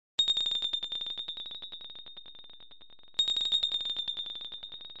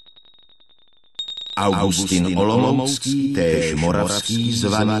Augustin Olomoucký, též moravský,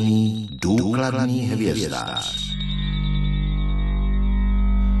 zvaný důkladný hvězdář.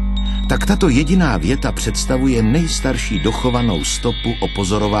 Tak tato jediná věta představuje nejstarší dochovanou stopu o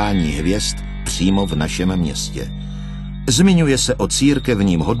pozorování hvězd přímo v našem městě. Zmiňuje se o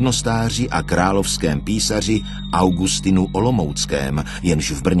církevním hodnostáři a královském písaři Augustinu Olomouckém,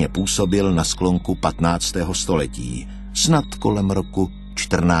 jenž v Brně působil na sklonku 15. století, snad kolem roku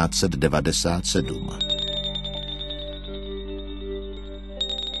 1497.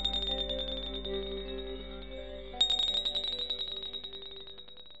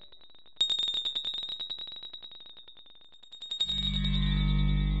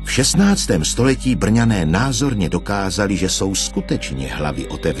 V 16. století Brňané názorně dokázali, že jsou skutečně hlavy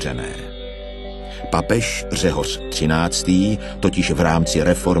otevřené. Papež Řehoř XIII. Totiž v rámci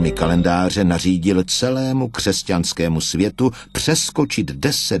reformy kalendáře nařídil celému křesťanskému světu přeskočit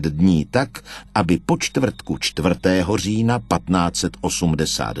 10 dní tak, aby po čtvrtku 4. října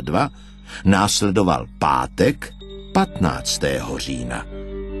 1582 následoval pátek 15. října.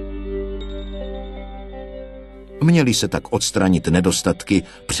 Měly se tak odstranit nedostatky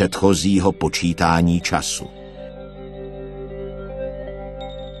předchozího počítání času.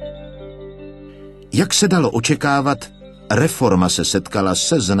 Jak se dalo očekávat, reforma se setkala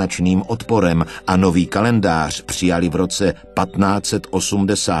se značným odporem a nový kalendář přijali v roce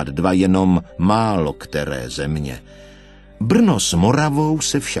 1582 jenom málo které země. Brno s Moravou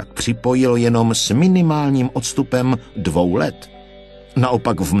se však připojilo jenom s minimálním odstupem 2 let.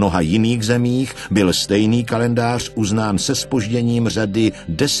 Naopak v mnoha jiných zemích byl stejný kalendář uznán se zpožděním řady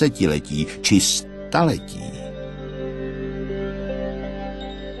desetiletí či staletí.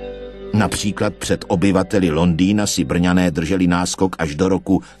 Například před obyvateli Londýna si Brňané drželi náskok až do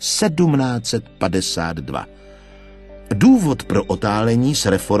roku 1752. Důvod pro otálení s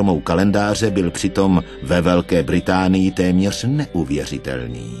reformou kalendáře byl přitom ve Velké Británii téměř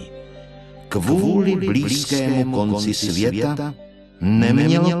neuvěřitelný. Kvůli blízkému konci světa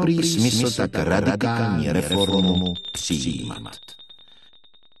nemělo prý smysl tak radikální reformu přijímat.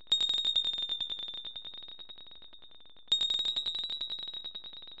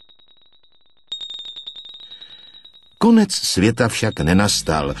 Konec světa však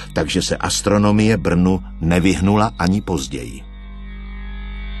nenastal, takže se astronomie Brnu nevyhnula ani později.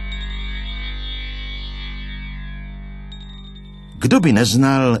 Kdo by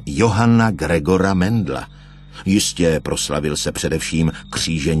neznal Johanna Gregora Mendla? Jistě proslavil se především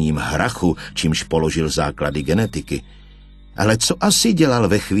křížením hrachu, čímž položil základy genetiky. Ale co asi dělal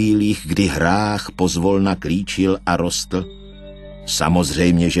ve chvílích, kdy hrách pozvolna klíčil a rostl?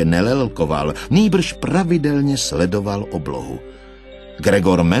 Samozřejmě, že nelelkoval, nýbrž pravidelně sledoval oblohu.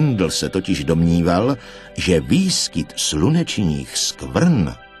 Gregor Mendel se totiž domníval, že výskyt slunečních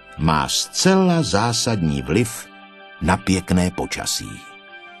skvrn má zcela zásadní vliv na pěkné počasí.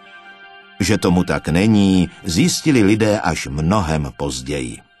 Že tomu tak není, zjistili lidé až mnohem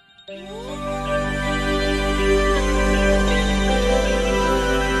později.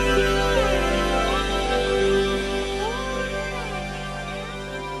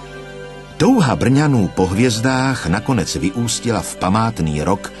 Touha Brňanů po hvězdách nakonec vyústila v památný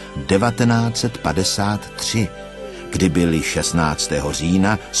rok 1953, kdy byly 16.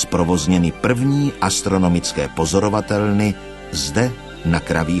 října zprovozněny první astronomické pozorovatelny zde na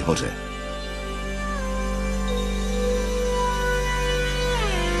Kraví hoře.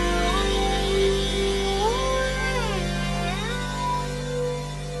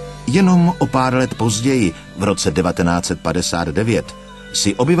 Jenom o pár let později, v roce 1959,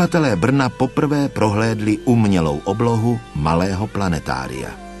 si obyvatelé Brna poprvé prohlédli umělou oblohu malého planetária.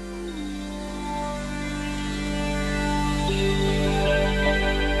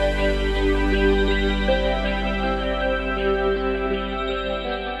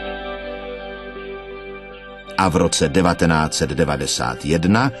 A v roce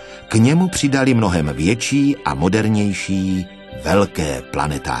 1991 k němu přidali mnohem větší a modernější velké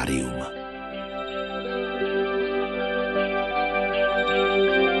planetárium.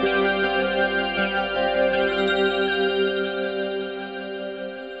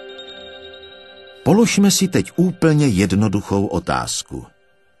 Položme si teď úplně jednoduchou otázku.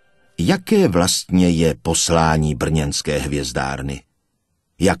 Jaké vlastně je poslání brněnské hvězdárny?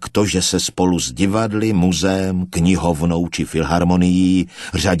 Jak to, že se spolu s divadly, muzeem, knihovnou či filharmonií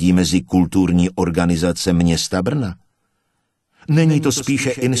řadí mezi kulturní organizace města Brna? Není to spíše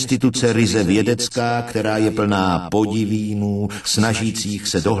instituce ryze vědecká, která je plná podivínů, snažících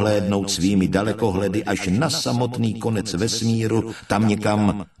se dohlédnout svými dalekohledy až na samotný konec vesmíru, tam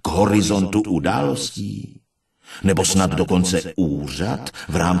někam k horizontu událostí? Nebo snad dokonce úřad,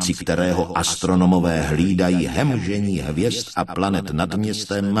 v rámci kterého astronomové hlídají hemžení hvězd a planet nad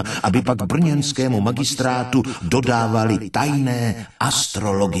městem, aby pak brněnskému magistrátu dodávali tajné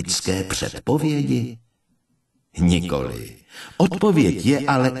astrologické předpovědi? Nikoli. Odpověď je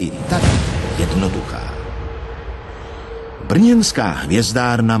ale i tak jednoduchá. Brněnská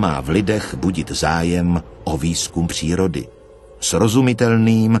hvězdárna má v lidech budit zájem o výzkum přírody.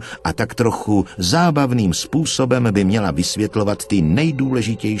 Srozumitelným a tak trochu zábavným způsobem by měla vysvětlovat ty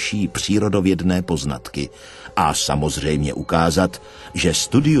nejdůležitější přírodovědné poznatky a samozřejmě ukázat, že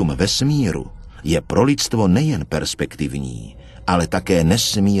studium vesmíru je pro lidstvo nejen perspektivní, ale také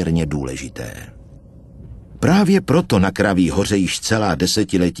nesmírně důležité. Právě proto na Kraví hoře již celá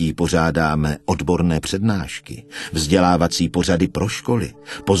desetiletí pořádáme odborné přednášky, vzdělávací pořady pro školy,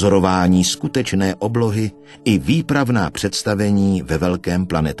 pozorování skutečné oblohy i výpravná představení ve velkém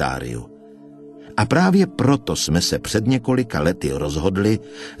planetáriu. A právě proto jsme se před několika lety rozhodli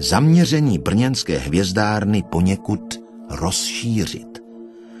zaměření brněnské hvězdárny poněkud rozšířit.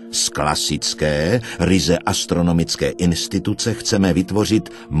 Z klasické, ryze astronomické instituce chceme vytvořit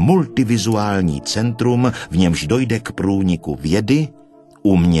multivizuální centrum, v němž dojde k průniku vědy,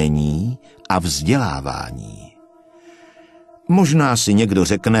 umění a vzdělávání. Možná si někdo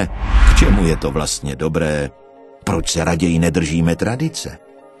řekne, k čemu je to vlastně dobré, proč se raději nedržíme tradice?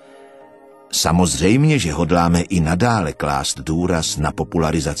 Samozřejmě, že hodláme i nadále klást důraz na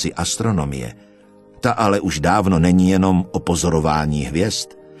popularizaci astronomie. Ta ale už dávno není jenom o pozorování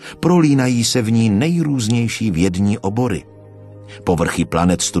hvězd. Prolínají se v ní nejrůznější vědní obory. Povrchy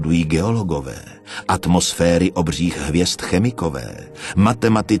planet studují geologové, atmosféry obřích hvězd chemikové,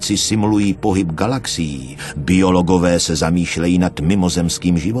 matematici simulují pohyb galaxií, biologové se zamýšlejí nad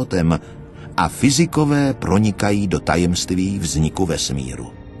mimozemským životem a fyzikové pronikají do tajemství vzniku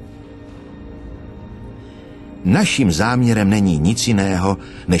vesmíru. Naším záměrem není nic jiného,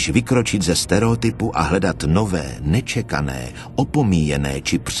 než vykročit ze stereotypu a hledat nové, nečekané, opomíjené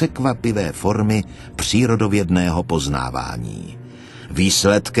či překvapivé formy přírodovědného poznávání.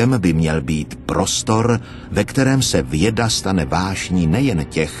 Výsledkem by měl být prostor, ve kterém se věda stane vášní nejen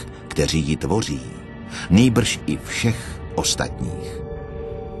těch, kteří ji tvoří, nýbrž i všech ostatních.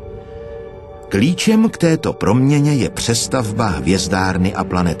 Klíčem k této proměně je přestavba hvězdárny a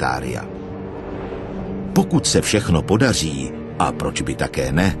planetária. Pokud se všechno podaří, a proč by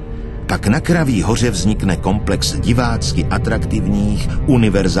také ne, pak na Kraví hoře vznikne komplex divácky atraktivních,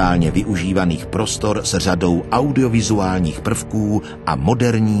 univerzálně využívaných prostor s řadou audiovizuálních prvků a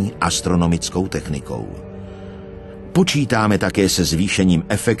moderní astronomickou technikou. Počítáme také se zvýšením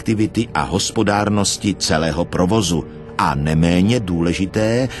efektivity a hospodárnosti celého provozu a neméně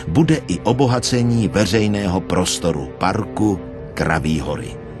důležité bude i obohacení veřejného prostoru parku Kraví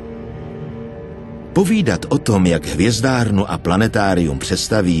hory. Povídat o tom, jak hvězdárnu a planetárium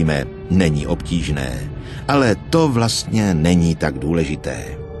přestavíme, není obtížné, ale to vlastně není tak důležité.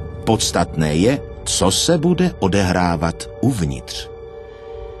 Podstatné je, co se bude odehrávat uvnitř.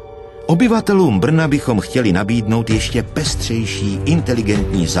 Obyvatelům Brna bychom chtěli nabídnout ještě pestřejší,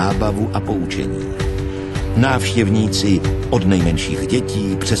 inteligentní zábavu a poučení. Návštěvníci od nejmenších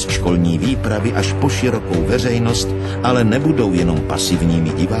dětí přes školní výpravy až po širokou veřejnost ale nebudou jenom pasivními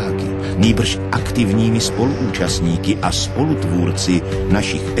diváky, nýbrž aktivními spoluúčastníky a spolutvůrci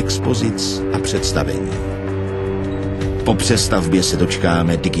našich expozic a představení. Po přestavbě se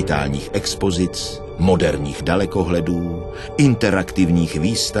dočkáme digitálních expozic, moderních dalekohledů, interaktivních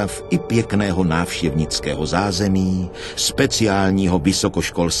výstav i pěkného návštěvnického zázemí, speciálního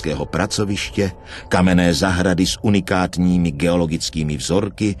vysokoškolského pracoviště, kamenné zahrady s unikátními geologickými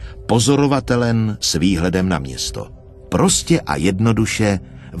vzorky, pozorovatelen s výhledem na město. Prostě a jednoduše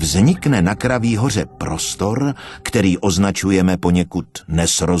vznikne na Kraví hoře prostor, který označujeme poněkud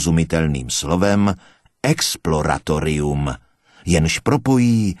nesrozumitelným slovem exploratorium, jenž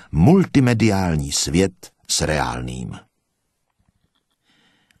propojí multimediální svět s reálným.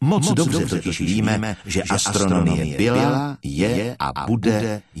 Moc dobře totiž víme, že astronomie byla, je a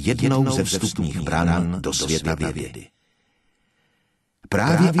bude jednou ze vstupních bran do světa vědy.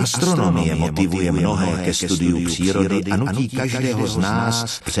 Právě astronomie motivuje mnohé ke studiu přírody a nutí každého z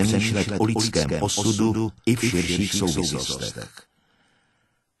nás přemýšlet o lidském osudu i v širších souvislostech.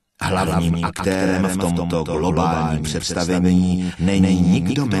 Hlavním aktérem v tomto globálním představení není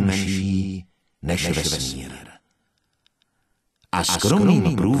nikdo menší než vesmír. A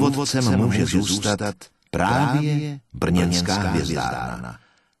skromným průvodcem může zůstat právě brněnská hvězdárna.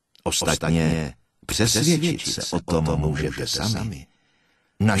 Ostatně přesvědčit se o tom můžete sami.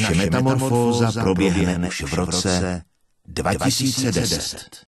 Naše metamorfóza proběhne už v roce 2010.